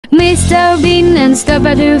Mr. Bean and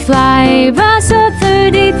Starbutterfly, Pasko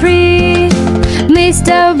 33.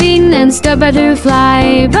 Mr. Bean and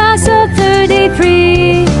Starbutterfly, Pasko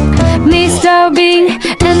 33. Mr. Bean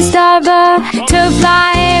and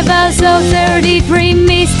Starbutterfly, Pasko 33.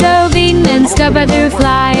 Mr. Bean and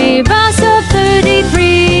Starbutterfly, Pasko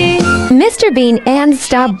 33. Mr. Bean and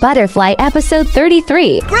Starbutterfly, episode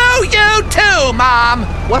 33. Screw you too, Mom!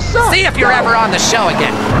 What's up? See if you're ever on the show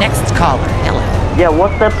again. Next caller, hello. Yeah,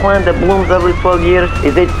 what's that plant that blooms every 12 years?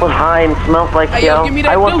 Is 8 foot high and smells like hell?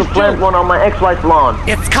 I want to plant one on my ex-wife's lawn.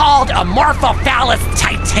 It's called Amorphophallus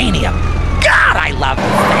titanium. God, I love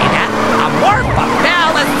to say that.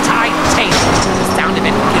 Amorphophallus titanium. The sound of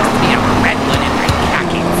it gives me a red one in my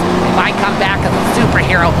khakis. If I come back as a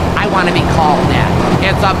superhero, I want to be called that.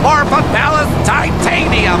 It's Amorphophallus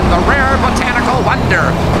titanium, the rare botanical wonder.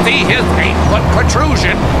 See his 8-foot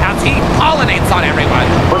protrusion as he pollinates on everyone.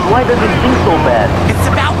 But why does it seem so bad? It's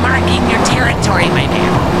about marking your territory, my man.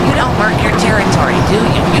 You don't mark your territory, do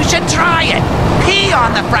you? You should try it. Pee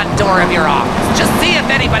on the front door of your office. Just see if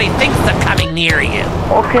anybody thinks of coming near you.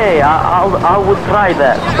 Okay, I would try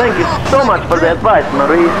that. Thank you so much for the advice,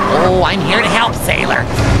 Maurice. Oh, I'm here to help, sailor.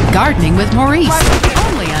 Gardening with Maurice,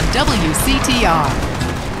 only on WCTR.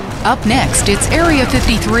 Up next, it's Area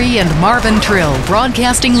 53 and Marvin Trill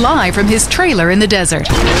broadcasting live from his trailer in the desert.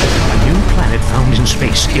 A new planet found in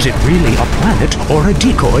space. Is it really a planet or a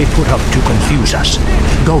decoy put up to confuse us?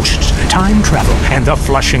 Ghosts, time travel, and the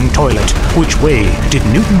flushing toilet. Which way did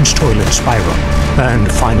Newton's toilet spiral? And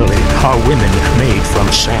finally, are women made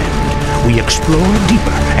from sand? We explore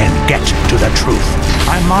deeper and get to the truth.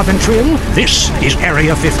 I'm Marvin Trill. This is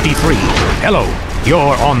Area 53. Hello.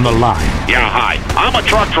 You're on the line. Yeah, hi. I'm a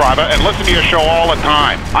truck driver and listen to your show all the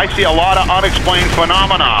time. I see a lot of unexplained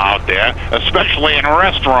phenomena out there, especially in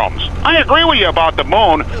restrooms. I agree with you about the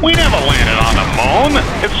moon. We never landed on the moon.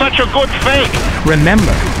 It's such a good fake.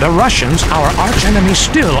 Remember, the Russians, our arch enemy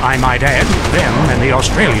still, I might add, them and the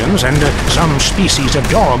Australians and some species of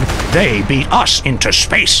dog, they beat us into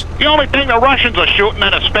space. The only thing the Russians are shooting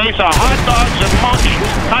into space are hot dogs and munchies.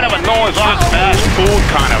 Kind of a Noah's Ark fast food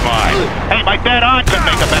kind of vibe. Hey, my dead aunt could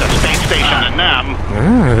make a better space station than them.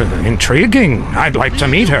 Intriguing. I'd like to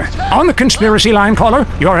meet her. On the conspiracy line, caller,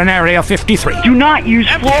 you're in Area 53. Do not use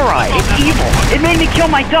fluoride. It's evil. It made me kill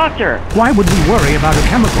my doctor. Why would we worry about a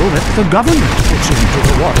chemical that the government puts into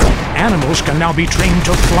the water? Animals can now be trained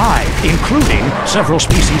to fly, including several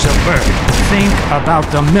species of bird. Think about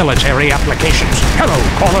the military applications. Hello,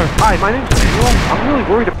 caller. Hi, my name's Seoul. I'm really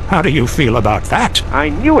worried about... How do you feel about that? I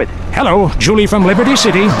knew it. Hello, Julie from Liberty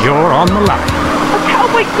City. You're on the line. A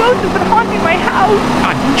cowboy ghost has been haunting my house.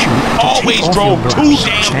 I need you to Always take off drove your too gloves.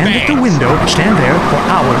 damn Stand at the fast. window, stand there for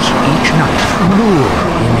hours each night. Lure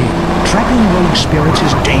him in. Trapping rogue spirits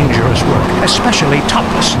is dangerous work, especially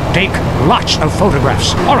topless. Take lots of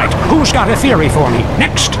photographs. All right, who's got a theory for me?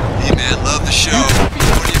 Next. Hey man, love the show.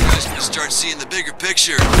 When are you guys gonna start seeing the bigger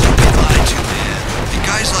picture? Don't be lied to, man. The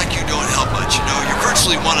guys like you don't help much, you know. You're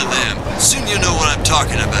virtually one of them. Soon you'll know what I'm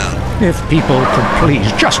talking about. If people could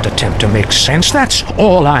please just attempt to make sense, that's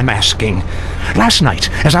all I'm asking. Last night,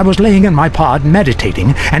 as I was laying in my pod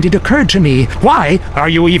meditating, and it occurred to me, why are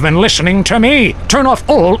you even listening to me? Turn off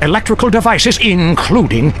all electrical devices,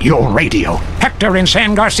 including your radio. Hector in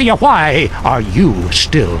San Garcia, why are you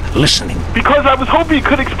still listening? Because I was hoping you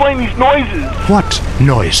could explain these noises. What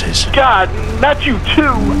noises? God, not you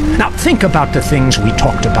too. Now think about the things we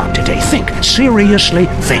talked about today. Think. Seriously,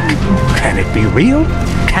 think. Can it be real?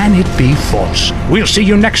 Can it be false? We'll see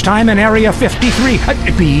you next time in Area 53.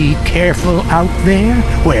 Be careful out there,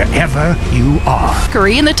 wherever you are.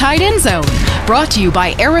 Curry in the tight end zone. Brought to you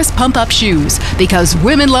by Eris Pump Up Shoes. Because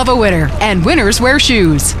women love a winner, and winners wear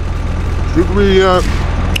shoes. Should we,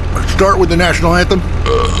 start with the national anthem?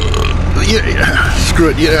 Yeah, screw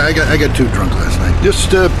it. Yeah, I got too drunk last night. Just,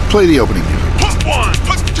 play the opening music. Put one,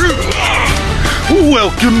 put two.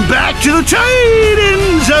 Welcome back to the tight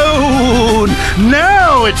end zone.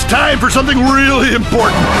 Now it's time for something really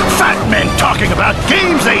important. Fat men talking about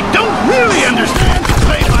games they don't really understand.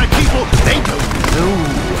 Played by people they don't know.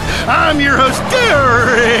 I'm your host,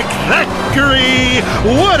 Derek Thackeray.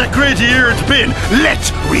 What a crazy year it's been.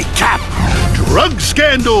 Let's recap. Drug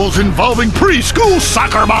scandals involving preschool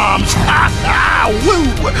soccer moms. Ha ha! Woo!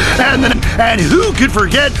 And who could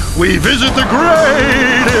forget? We visit the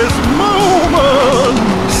greatest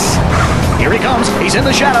moments. Here he comes. He's in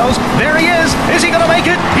the shadows. There he is. Is he going to make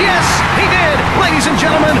it? Yes, he did. Ladies and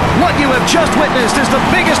gentlemen, What you have just witnessed is the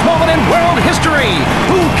biggest moment in world history.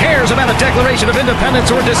 Who cares about a Declaration of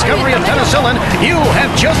Independence or discovery of penicillin? You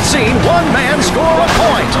have just seen one man score a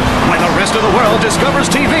point. When the rest of the world discovers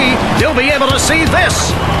TV, they'll be able to see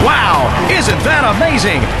this. Wow, isn't that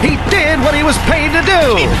amazing? He did what he was paid to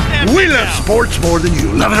do. We love sports more than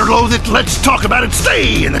you. Love it or loathe it, let's talk about it.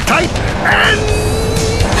 Stay in the tight and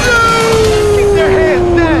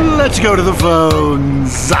let's go to the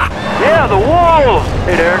phones. Yeah, the Wolves.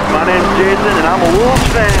 Hey, Derek, my name's Jason, and I'm a Wolves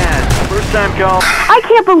fan. First time calling. I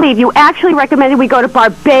can't believe you actually recommended we go to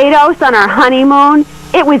Barbados on our honeymoon.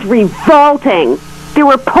 It was revolting. There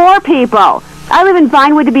were poor people. I live in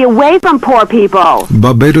Vinewood to be away from poor people.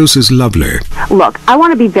 Barbados is lovely. Look, I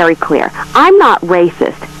want to be very clear. I'm not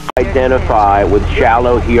racist. Identify with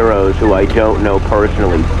shallow heroes who I don't know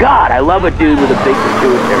personally. God, I love a dude with a big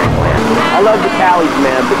pituitary gland. I love the Callies,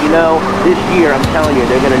 man, but you know, this year, I'm telling you,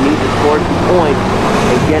 they're going to need to score some points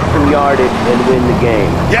and get some yardage and win the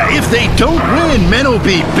game. Yeah, if they don't win, men will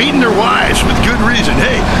be beating their wives with good reason.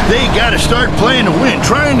 Hey, they got to start playing to win,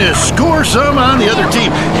 trying to score some on the other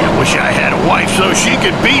team. Yeah, wish I had a wife so she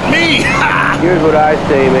could beat me. Here's what I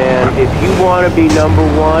say, man. If you want to be number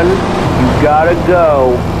one, you got to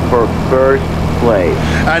go for first place.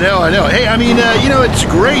 I know. Hey, I mean, you know, it's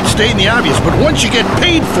great stating the obvious, but once you get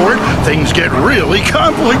paid for it, things get really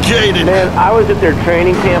complicated. Man, I was at their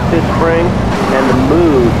training camp this spring, and the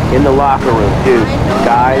mood in the locker room, too.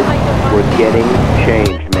 Guys were getting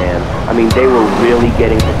changed, man. I mean, they were really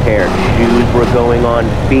getting prepared. Shoes were going on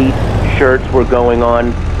feet, shirts were going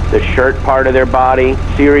on the shirt part of their body,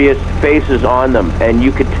 serious faces on them, and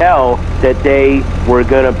you could tell that they were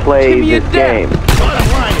going to play this game.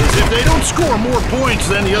 Bottom line is, if they don't score more points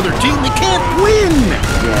than the other team, they can't win.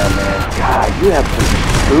 Yeah, man. God, you have some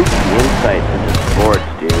spooky insights into sports,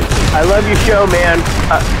 dude. I love your show, man.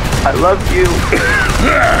 I love you.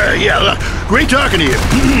 Yeah, great talking to you.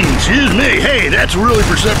 Excuse me. Hey, that's really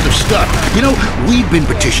perceptive stuff. You know, we've been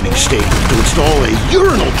petitioning stadiums to install a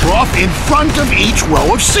urinal trough in front of each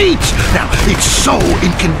row of seats. Now, it's so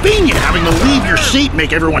inconvenient having to leave your seat,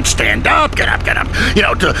 make everyone stand up, get up, you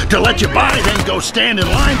know, to let you by, then go stand in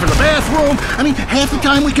line for the bathroom. I mean, half the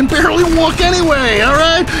time we can barely walk anyway, all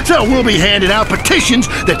right? So we'll be handing out petitions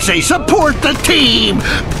that say support the team.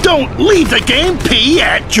 Don't leave the game, pee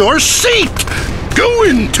at your seat.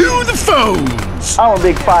 Going to the phones. I'm a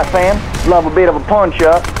big fight fan. Love a bit of a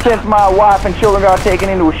punch-up. Since my wife and children got taken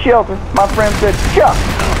into a shelter, my friend said, Chuck,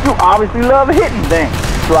 you obviously love hitting things.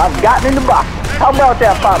 So I've gotten into boxing. How about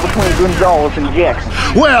that fight between Gonzalez and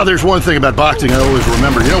Jackson? Well, there's one thing about boxing I always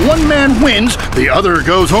remember. You know, one man wins, the other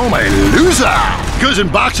goes home a loser. Because in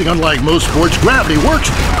boxing, unlike most sports, gravity works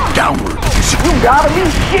downward. You gotta be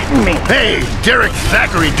shitting me. Hey, Derek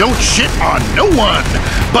Thackeray, don't shit on no one.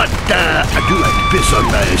 But I do like to piss on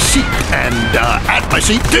my seat and at my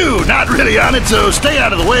seat too. Not really on it, so stay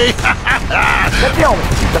out of the way. Now tell me,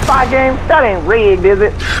 the fight game, that ain't rigged, is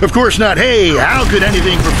it? Of course not. Hey, how could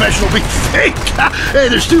anything professional be fake? Hey,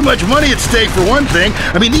 there's too much money at stake for one thing.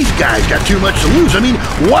 I mean, these guys got too much to lose. I mean,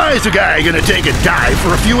 why is a guy gonna take a dive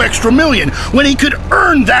for a few extra million when he could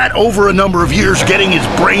earn that over a number of years getting his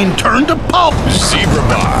brain turned to pulp? Zebra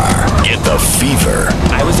Bar. Get the fever.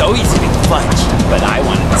 I was always eating fudge, but I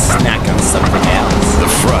wanted to snack on something else. The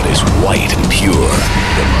front is white and pure.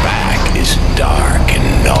 The back is dark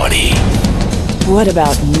and naughty. What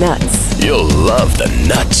about nuts? You'll love the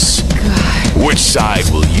nuts. God. Which side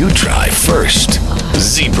will you try first?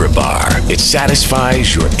 Zebra Bar. It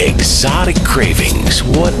satisfies your exotic cravings,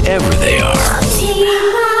 whatever they are.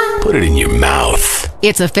 Put it in your mouth.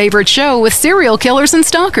 It's a favorite show with serial killers and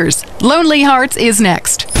stalkers. Lonely Hearts is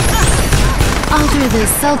next. All through the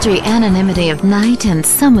sultry anonymity of night and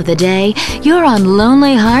some of the day, you're on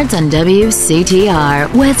Lonely Hearts on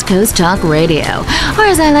WCTR, West Coast Talk Radio. Or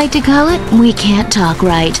as I like to call it, We Can't Talk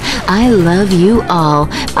Right. I love you all.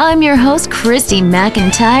 I'm your host, Christy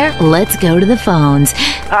McIntyre. Let's go to the phones.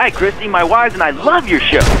 Hi, Christy. My wives and I love your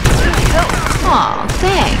show. Aw,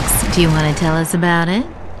 thanks. Do you want to tell us about it?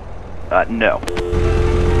 No.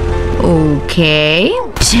 Okay.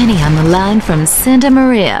 Jenny on the line from Santa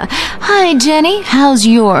Maria. Hi, Jenny. How's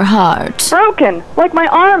your heart? Broken, like my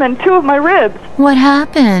arm and two of my ribs. What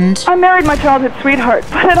happened? I married my childhood sweetheart,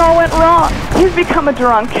 but it all went wrong. He's become a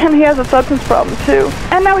drunk, and he has a substance problem, too.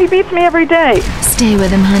 And now he beats me every day. Stay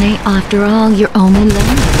with him, honey. After all, you're only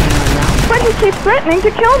lonely. But he keeps threatening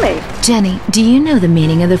to kill me. Jenny, do you know the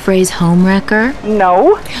meaning of the phrase homewrecker?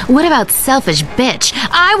 No. What about selfish bitch?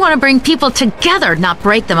 I want to bring people together, not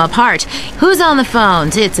break them apart. Who's on the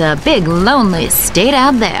phones? It's a big, lonely state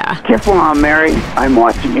out there. Careful on, Mary. I'm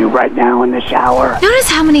watching you right now in the shower. Notice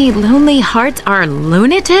how many lonely hearts are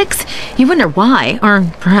lunatics? You wonder why, or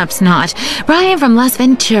perhaps not. Brian from Las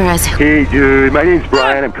Venturas. Hey, dude. My name's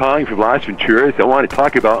Brian. I'm calling from Las Venturas. I want to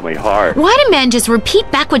talk about my heart. Why do men just repeat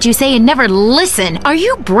back what you say and never listen? Are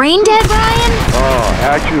you brain dead, Brian? Oh,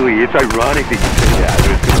 actually, it's ironic that you say that.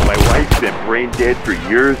 It's because my wife's been brain dead for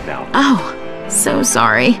years now. Oh, so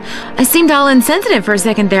sorry. I seemed all insensitive for a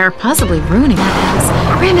second there, possibly ruining my house.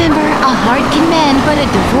 Remember, a heart can mend, but a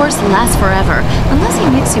divorce lasts forever. Unless he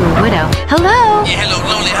makes you a widow. Hello? Yeah, hello,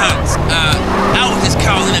 Lonely Hearts. I was just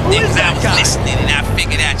calling up there because I was listening and I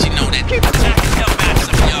figured out, you know, that I can help out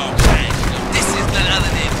some of y'all clients. You know, this is none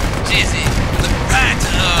other than Jizzy, the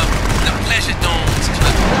proprietor of the Pleasure Domes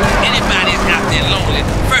Club. Anybody is out there lonely,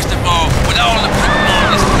 first of all, with all the people on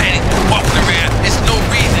this planet walking around, there's no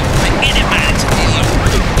reason for anybody to be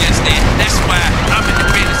lonely. You understand? That's why I'm in the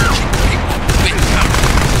business of keeping people with company.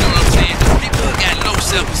 You know what I'm saying? People who got low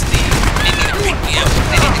self-esteem, they need to pick me up.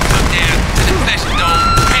 They need to come down to the Pleasure Dome,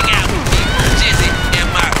 hang out with me, Jizzy, and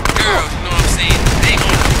my girls. You know what I'm saying? They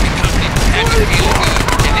gonna keep me company, have me feeling good.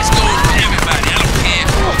 And this goes for everybody. I don't care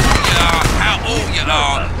who you are, how old you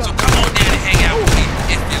are. So come on down and hang out with me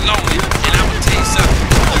if you're lonely. And I'm gonna tell you something.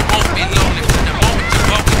 You won't be lonely from the moment you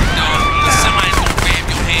walk in the door. Because somebody's gonna grab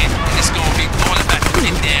your hand and it's gonna be all about to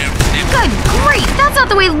get down. Good grief, that's not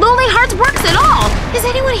the way Lonely Hearts works at all. Is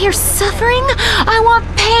anyone here suffering? I want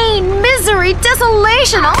pain, misery,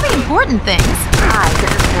 desolation, all the important things. Hi, this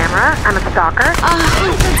is Tamara. I'm a stalker. Oh,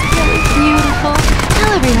 that's really beautiful.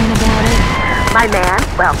 Tell everyone about it. My man,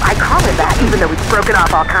 well, I call him that, even though he's broken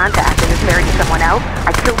off all contact and is married to someone else.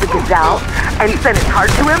 I killed the gazelle and sent his card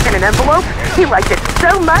to him in an envelope. He liked it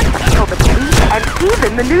so much, he told the police and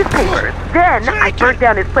even the newspapers. Then I burnt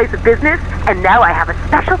down his place of business, and now I have a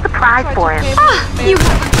special surprise for him. Ah, you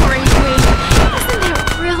have a great week. Isn't it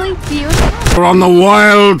really beautiful? We're on the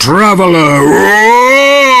Wild Traveler.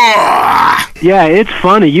 Yeah, it's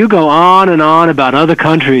funny. You go on and on about other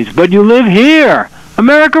countries, but you live here.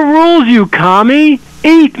 America rules, you commie.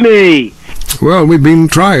 Eat me. Well, we've been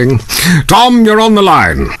trying. Tom, you're on the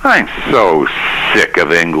line. I'm so sick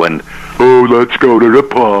of England. Oh, let's go to the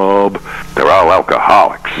pub. They're all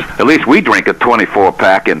alcoholics. At least we drink a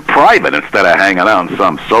 24-pack in private instead of hanging out in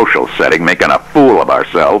some social setting making a fool of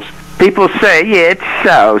ourselves. People say it's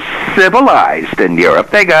so civilized in Europe.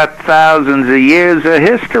 They got thousands of years of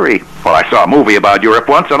history. Well, I saw a movie about Europe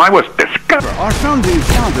once and I was disgusted. Our founding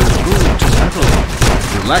fathers ruled to settle.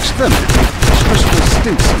 Relax them, especially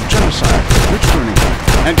stinks of genocide, witch burning.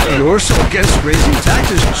 And you're so against raising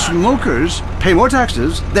taxes. Smokers pay more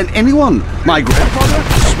taxes than anyone. My grandfather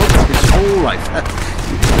smoked his whole life.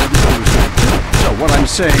 So what I'm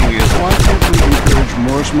saying is, why can't we encourage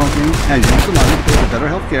more smoking and use the money to pay for better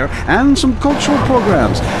health care and some cultural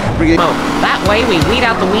programs? That way we weed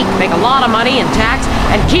out the weak, make a lot of money in tax,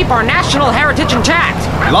 and keep our national heritage intact.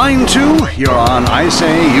 Line 2, you're on I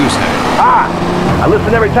Say, You Say. I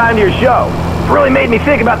listen every time to your show. It's really made me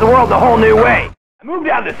think about the world in a whole new way. I moved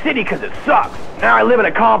out of the city because it sucks. Now I live in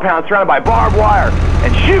a compound surrounded by barbed wire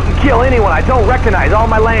and shoot and kill anyone I don't recognize on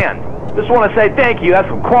my land. Just want to say thank you. That's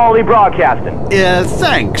some quality broadcasting. Yeah,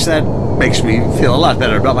 thanks. That makes me feel a lot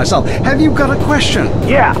better about myself. Have you got a question?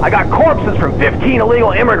 Yeah, I got corpses from 15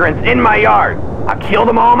 illegal immigrants in my yard. I killed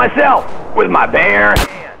them all myself with my bare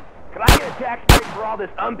hands. Could I get a tax break for all this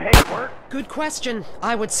unpaid work? Good question.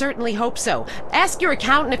 I would certainly hope so. Ask your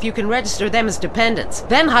accountant if you can register them as dependents.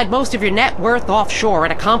 Then hide most of your net worth offshore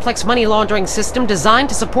in a complex money laundering system designed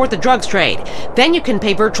to support the drugs trade. Then you can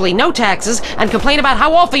pay virtually no taxes and complain about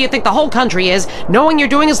how awful you think the whole country is, knowing you're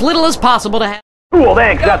doing as little as possible to have... Cool,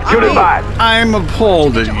 thanks. That's good advice. I'm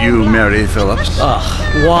appalled at you, Mary Phillips.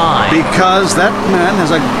 Ugh, why? Because that man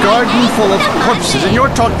has a garden full of corpses and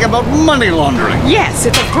you're talking about money laundering. Yes,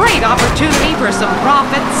 it's a great opportunity for some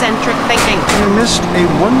profit-centric thinking. I missed a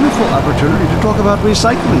wonderful opportunity to talk about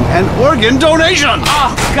recycling and organ donation.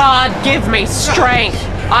 Oh, God, give me strength.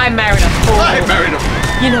 I married a fool. I married a fool.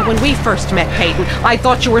 You know, when we first met, Peyton, I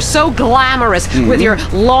thought you were so glamorous with your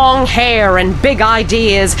long hair and big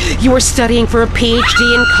ideas. You were studying for a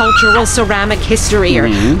PhD in cultural ceramic history or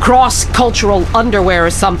cross-cultural underwear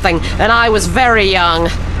or something, and I was very young.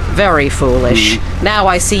 Very foolish. Now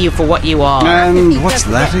I see you for what you are. And what's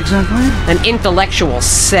that exactly? An intellectual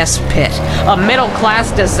cesspit. A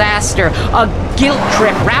middle-class disaster. A guilt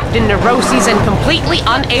trip wrapped in neuroses and completely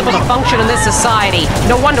unable to function in this society.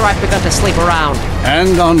 No wonder I've begun to sleep around.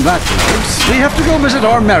 And on that note, we have to go visit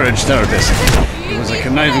our marriage therapist. He was a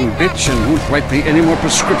conniving bitch and won't write me any more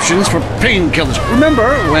prescriptions for painkillers.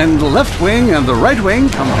 Remember, when the left wing and the right wing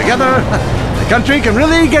come together, the country can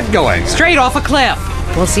really get going. Straight off a cliff.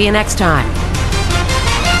 We'll see you next time.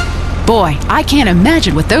 Boy, I can't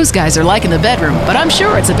imagine what those guys are like in the bedroom, but I'm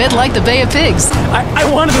sure it's a bit like the Bay of Pigs. I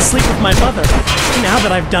wanted to sleep with my mother. Now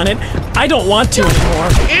that I've done it, I don't want to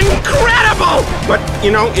anymore. Incredible! But,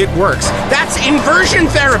 you know, it works. That's inversion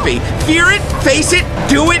therapy. Fear it, face it,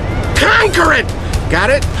 do it, conquer it! Got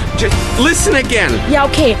it? Just listen again. Yeah,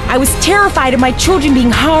 okay. I was terrified of my children being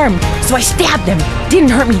harmed, so I stabbed them. Didn't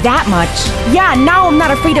hurt me that much. Yeah, now I'm not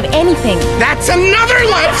afraid of anything. That's another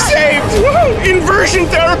life saved! Woo! Inversion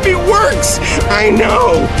therapy works! I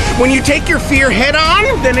know. When you take your fear head on,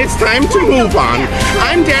 then it's time to move on.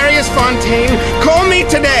 I'm Darius Fontaine. Call me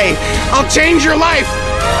today. I'll change your life.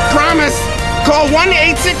 Promise. Call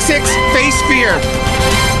 1-866-FACE-FEAR.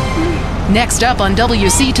 Next up on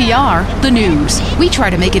WCTR, the news. We try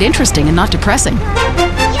to make it interesting and not depressing.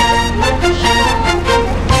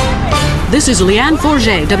 This is Leanne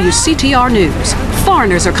Forget, WCTR News.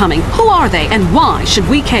 Foreigners are coming. Who are they and why should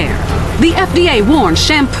we care? The FDA warns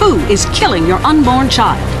shampoo is killing your unborn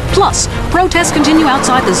child. Plus, protests continue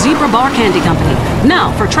outside the Zebra Bar Candy Company.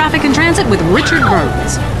 Now for traffic and transit with Richard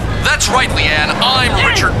Burns. That's right, Leanne. I'm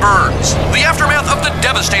Richard Burns. The aftermath of the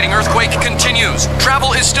devastating earthquake continues.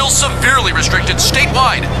 Travel is still severely restricted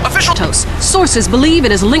statewide. Official sources believe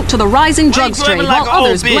it is linked to the rising drugs trade, while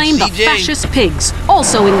others blame the fascist pigs.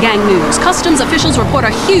 Also in gang news, customs officials report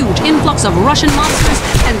a huge influx of Russian monsters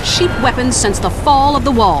and cheap weapons since the fall of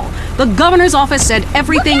the wall. The governor's office said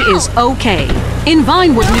everything is okay. In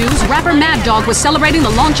Vinewood news, rapper Mad Dog was celebrating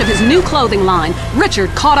the launch of his new clothing line.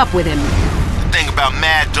 Richard caught up with him. Thing about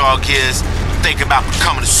Mad Dog is I'm thinking about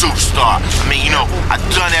becoming a superstar. I mean, you know, I've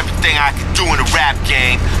done everything I could do in the rap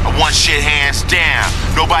game. I won shit hands down.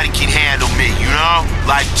 Nobody can handle me, you know?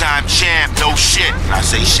 Lifetime champ, no shit. Can I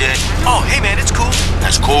say shit? Oh, hey man, it's cool.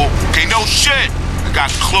 That's cool. Okay, no shit. I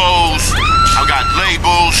got clothes. I got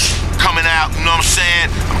labels coming out, you know what I'm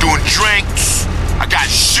saying? I'm doing drinks. I got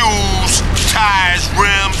shoes, tires,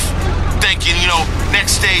 rims. Thinking, you know,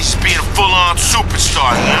 next stage is being a full-on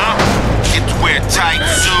superstar, you know? Get to wear a tight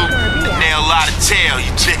suit, nail a lot of tail,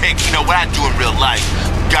 you dig? You know what I do in real life.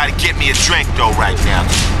 Gotta get me a drink, though, right now. I'm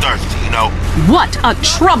thirsty, you know? What a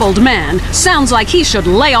troubled man. Sounds like he should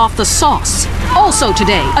lay off the sauce. Also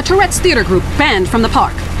today, a Tourette's theater group banned from the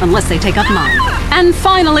park, unless they take up mine. And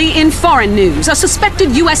finally, in foreign news, a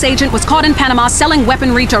suspected U.S. agent was caught in Panama selling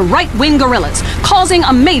weaponry to right-wing guerrillas, causing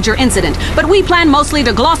a major incident. But we plan mostly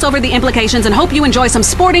to gloss over the implications and hope you enjoy some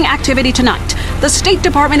sporting activity tonight. The State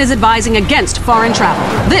Department is advising against foreign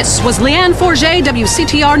travel. This was Leanne Forget,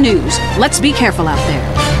 WCTR News. Let's be careful out there.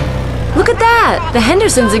 Look at that! The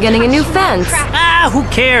Hendersons are getting a new fence. Ah, who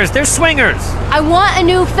cares? They're swingers. I want a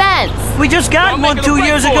new fence. We just got one 2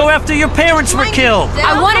 years ago after your parents were killed.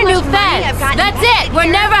 I want a new fence. That's it.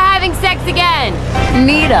 We're never having sex again.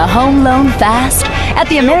 Need a home loan fast? At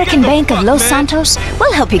the American Bank of Los Santos,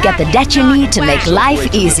 we'll help you get the debt you need to make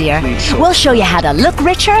life easier. We'll show you how to look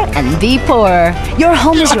richer and be poorer. Your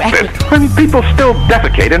home is your equity. When people still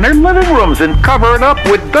defecate in their living rooms and cover it up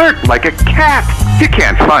with dirt like a cat. You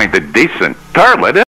can't find a decent toilet